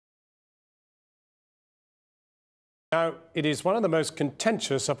Now, it is one of the most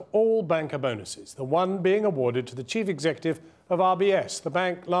contentious of all banker bonuses, the one being awarded to the chief executive of RBS, the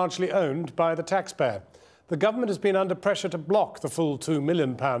bank largely owned by the taxpayer. The government has been under pressure to block the full £2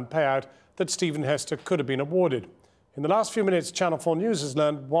 million payout that Stephen Hester could have been awarded. In the last few minutes, Channel 4 News has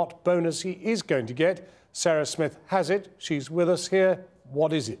learned what bonus he is going to get. Sarah Smith has it. She's with us here.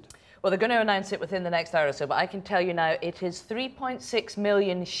 What is it? Well, they're going to announce it within the next hour or so, but I can tell you now it is 3.6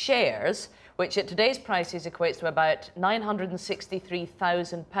 million shares, which at today's prices equates to about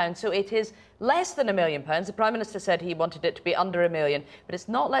 £963,000. So it is less than £1 million. The Prime Minister said he wanted it to be under £1 million, but it's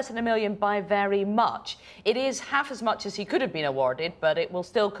not less than £1 million by very much. It is half as much as he could have been awarded, but it will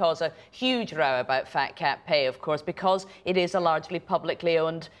still cause a huge row about fat cat pay, of course, because it is a largely publicly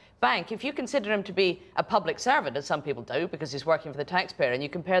owned bank. If you consider him to be a public servant, as some people do, because he's working for the taxpayer, and you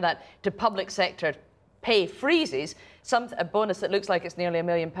compare that to public sector pay freezes, a bonus that looks like it's nearly £1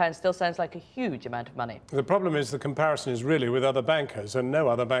 million still sounds like a huge amount of money. The problem is the comparison is really with other bankers, and no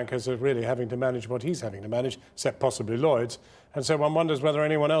other bankers are really having to manage what he's having to manage, except possibly Lloyd's. And so one wonders whether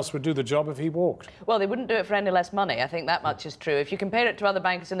anyone else would do the job if he walked. Well, they wouldn't do it for any less money. I think that much is true. If you compare it to other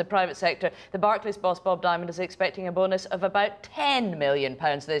bankers in the private sector, the Barclays boss, Bob Diamond, is expecting a bonus of about £10 million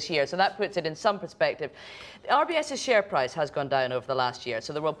this year. So that puts it in some perspective. RBS's share price has gone down over the last year.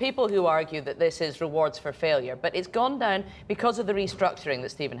 So there were people who argue that this is rewards for failure. But it's gone down because of the restructuring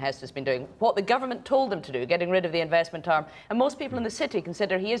that Stephen Hester's been doing. What the government told him to do, getting rid of the investment arm. And most people in the city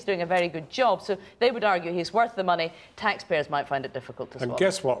consider he is doing a very good job. So they would argue he's worth the money. Taxpayers might find it difficult to swallow. And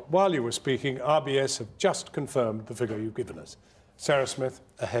guess what? While you were speaking, RBS have just confirmed the figure you've given us. Sarah Smith,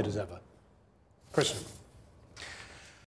 ahead as ever. Christian.